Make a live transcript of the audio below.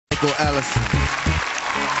go Ellison.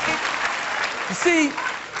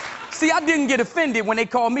 See, I didn't get offended when they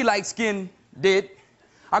called me light-skinned, did.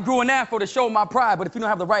 I grew an afro to show my pride, but if you don't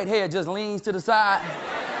have the right hair, it just leans to the side.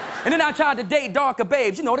 And then I tried to date darker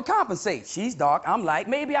babes, you know, to compensate. She's dark, I'm light,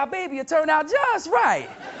 maybe our baby will turn out just right.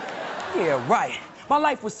 Yeah, right. My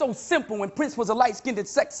life was so simple when Prince was a light-skinned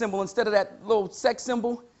sex symbol instead of that little sex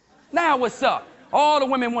symbol. Now what's up? All the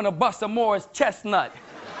women want to bust a Morris chestnut.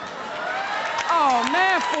 Oh,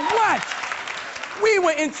 man, for what? We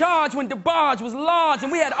were in charge when DeBarge was large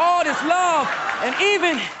and we had all this love. And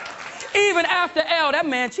even after L, that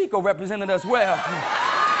man Chico represented us well.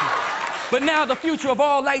 But now the future of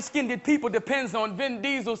all light-skinned people depends on Vin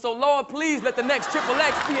Diesel, so Lord, please let the next Triple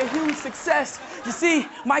X be a huge success. You see,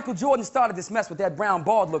 Michael Jordan started this mess with that brown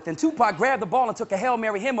bald look. Then Tupac grabbed the ball and took a Hail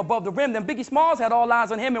Mary him above the rim. Then Biggie Smalls had all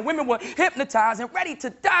eyes on him, and women were hypnotized and ready to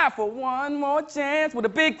die for one more chance with a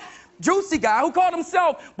big, juicy guy who called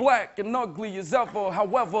himself black and ugly as ever.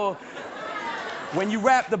 However, when you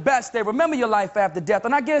rap the best, they remember your life after death.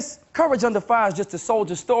 And I guess Courage Under Fire is just a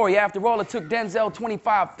soldier's story. After all, it took Denzel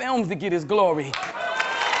 25 films to get his glory.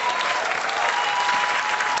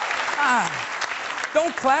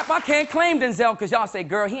 Don't clap. I can't claim Denzel because y'all say,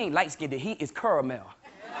 girl, he ain't light-skinned. He is caramel.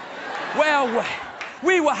 Well,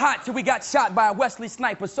 we were hot till we got shot by a Wesley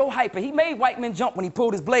sniper so hyper. He made white men jump when he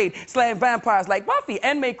pulled his blade, slaying vampires like Buffy,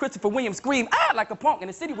 and made Christopher Williams scream, ah, like a punk in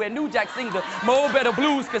a city where New Jack sings the Mo Better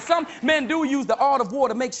Blues. Because some men do use the art of war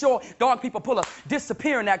to make sure dark people pull a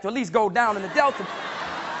disappearing act or at least go down in the Delta.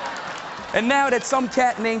 And now that some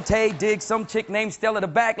cat named Tay digs some chick named Stella, the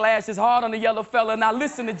backlash is hard on the yellow fella. And I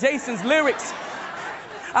listen to Jason's lyrics.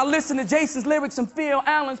 And feel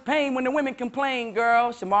Alan's pain when the women complain.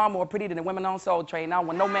 Girl, Shamar more pretty than the women on Soul Train. Now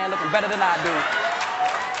when no man looking better than I do.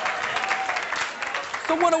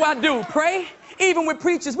 So what do? Pray? Even with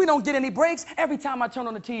preachers, we don't get any breaks. Every time I turn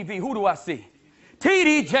on the TV, who do I see?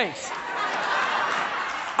 T.D. Jakes.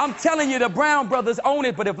 I'm telling you, the Brown brothers own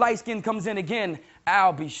it, but if light skin comes in again,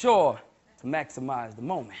 I'll be sure to maximize the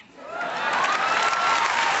moment.